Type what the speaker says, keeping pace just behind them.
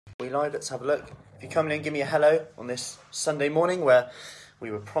We live, let's have a look. If you're coming in, give me a hello on this Sunday morning where we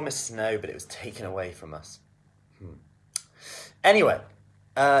were promised snow, but it was taken away from us. Anyway,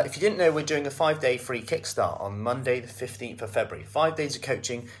 if you didn't know, we're doing a 5-day free kickstart on Monday the 15th of February. 5 days of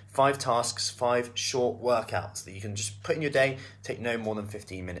coaching, 5 tasks, 5 short workouts that you can just put in your day, take no more than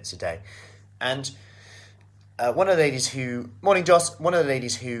 15 minutes a day. And one of the ladies who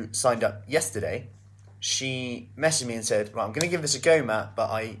signed up yesterday, she messaged me and said, right, I'm going to give this a go, Matt, but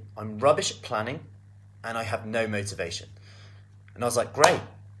I'm rubbish at planning and I have no motivation. And I was like,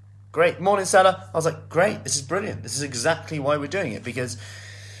 great. Morning, Stella. I was like, great, this is brilliant. This is exactly why we're doing it, because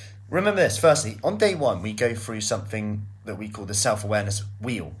remember this, firstly, on day one, we go through something that we call the self-awareness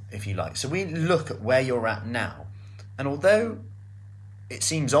wheel, if you like. So we look at where you're at now. And although it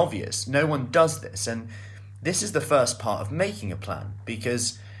seems obvious, no one does this. And this is the first part of making a plan,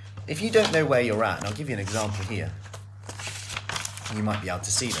 because if you don't know where you're at, and I'll give you an example here, you might be able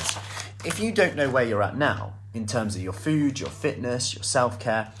to see this. If you don't know where you're at now, in terms of your food, your fitness, your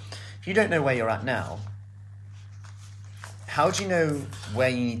self-care, if you don't know where you're at now, how do you know where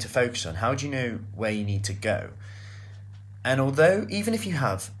you need to focus on? How do you know where you need to go? And although, even if you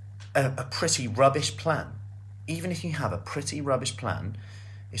have a pretty rubbish plan,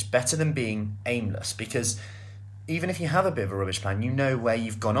 it's better than being aimless, because even if you have a bit of a rubbish plan, you know where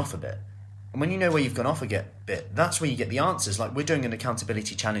you've gone off a bit. And when you know where you've gone off a bit, that's where you get the answers. Like, we're doing an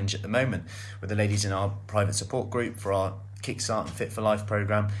accountability challenge at the moment with the ladies in our private support group for our Kickstart and Fit for Life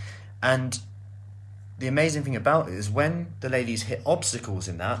program. And the amazing thing about it is when the ladies hit obstacles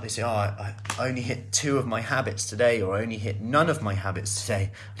in that, they say, I only hit 2 of my habits today, or I only hit none of my habits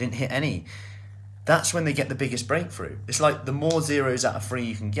today. I didn't hit any. That's when they get the biggest breakthrough. It's like the more zeros out of 3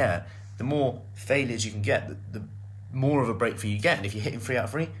 you can get, the more failures you can get, the more of a breakthrough you get. And if you're hitting 3 out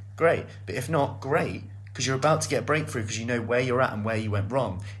of 3, great. But if not, great, because you're about to get a breakthrough because you know where you're at and where you went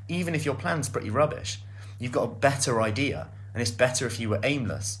wrong. Even if your plan's pretty rubbish, you've got a better idea, and it's better if you were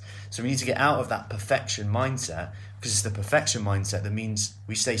aimless. So we need to get out of that perfection mindset, because it's the perfection mindset that means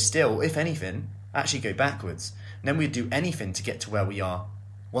we stay still, if anything, actually go backwards. And then we'd do anything to get to where we are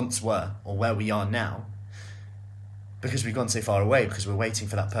once were, or where we are now, because we've gone so far away, because we're waiting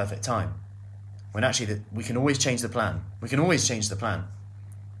for that perfect time. When actually we can always change the plan. We can always change the plan.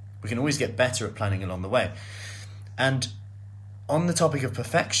 We can always get better at planning along the way. And on the topic of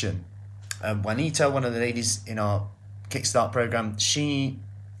perfection, Juanita, one of the ladies in our Kickstart program, she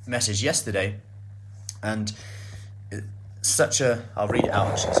messaged yesterday, and I'll read it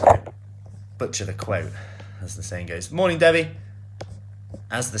out, she's going to butcher the quote, as the saying goes. Morning, Debbie,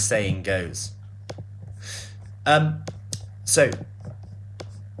 as the saying goes. So,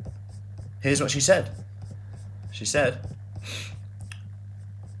 here's what she said. She said,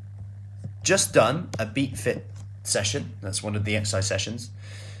 just done a Beat Fit session. That's one of the exercise sessions.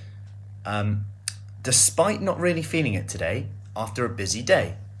 Despite not really feeling it today, after a busy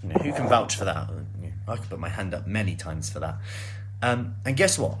day. Who can vouch for that? I could put my hand up many times for that. And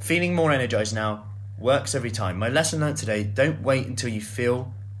guess what? Feeling more energized now works every time. My lesson learned today, don't wait until you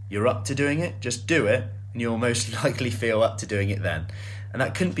feel you're up to doing it. Just do it, and you'll most likely feel up to doing it then. And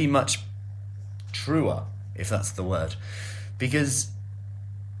that couldn't be much truer, if that's the word. Because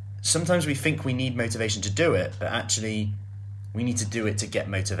sometimes we think we need motivation to do it, but actually we need to do it to get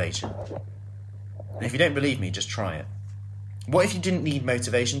motivation. And if you don't believe me, just try it. What if you didn't need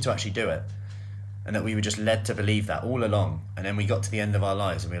motivation to actually do it? And that we were just led to believe that all along, and then we got to the end of our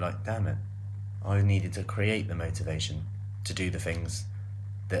lives and we were like, damn it, I needed to create the motivation to do the things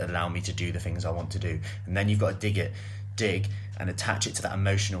that allow me to do the things I want to do. And then you've got to dig and attach it to that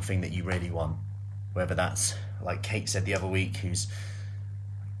emotional thing that you really want. Whether that's, like Kate said the other week, who's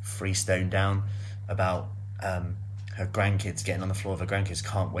 3 stone down, about her grandkids, getting on the floor of her grandkids,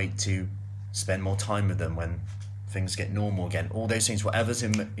 can't wait to spend more time with them when things get normal again. All those things, whatever's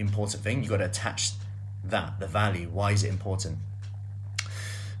an important thing, you've got to attach that, the value. Why is it important?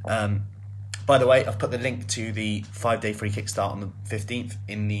 By the way, I've put the link to the 5-day free kickstart on the 15th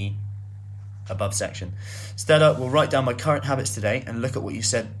in the above section. Stella, will write down my current habits today and look at what you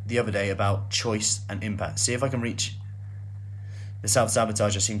said the other day about choice and impact. See if I can reach the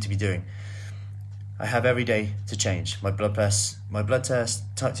self-sabotage I seem to be doing. I have every day to change. My blood test,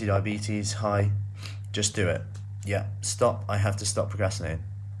 type 2 diabetes, high. Just do it. Yeah, stop. I have to stop procrastinating.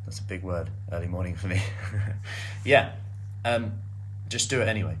 That's a big word, early morning for me. Yeah, just do it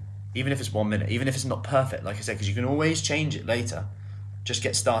anyway. Even if it's 1 minute, even if it's not perfect, like I said, because you can always change it later. Just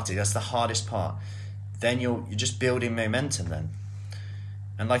get started. That's the hardest part. Then you're just building momentum then.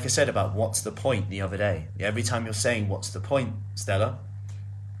 And like I said about what's the point the other day, every time you're saying what's the point, Stella,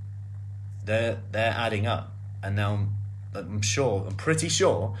 they're adding up. And now I'm pretty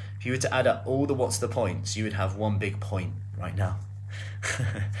sure, if you were to add up all the what's the points, you would have one big point right now.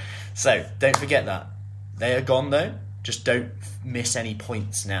 So don't forget that. They are gone though. Just don't miss any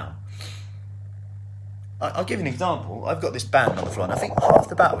points now. I'll give you an example. I've got this band on the floor, and I think half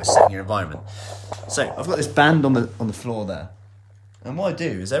the battle is setting your environment. So I've got this band on the floor there, and what I do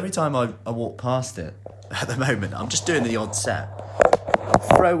is every time I walk past it, at the moment, I'm just doing the odd set.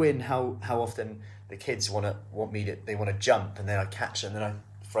 I'll throw in how often the kids want to jump, and then I catch them, and then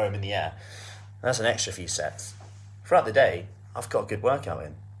I throw them in the air. And that's an extra few sets. Throughout the day, I've got a good workout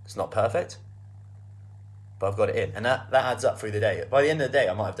in. It's not perfect, but I've got it in, and that adds up through the day. By the end of the day,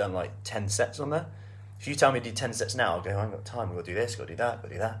 I might have done like 10 sets on there. If you tell me to do 10 sets now, I'll go, I haven't got time, I've got to do this, got to do that, got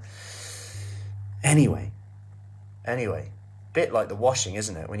to do that. Anyway, bit like the washing,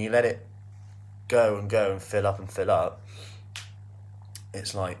 isn't it? When you let it go and fill up,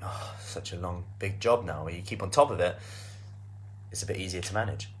 it's like, such a long, big job now. Where you keep on top of it, it's a bit easier to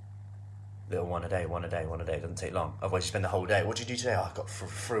manage. Little one a day, it doesn't take long. Otherwise you spend the whole day. What did you do today? I got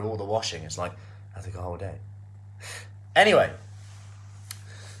through all the washing. It's like, I took a whole day. Anyway,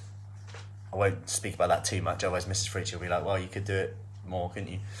 I won't speak about that too much, otherwise Mrs. Fritsch will be like, well, you could do it more, couldn't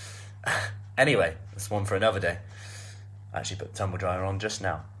you? Anyway, that's one for another day. I actually put the tumble dryer on just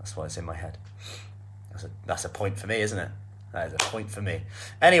now. That's why it's in my head. That's a point for me, isn't it? That is a point for me.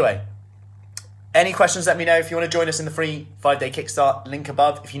 Anyway, any questions, let me know. If you want to join us in the free 5-day kickstart, link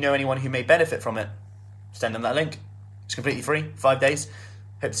above. If you know anyone who may benefit from it, send them that link. It's completely free, 5 days.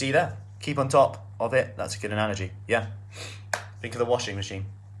 Hope to see you there. Keep on top of it. That's a good analogy. Yeah. Think of the washing machine.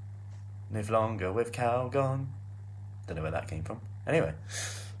 Live longer with Calgon. Don't know where that came from. Anyway,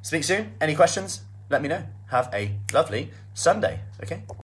 speak soon. Any questions? Let me know. Have a lovely Sunday. Okay?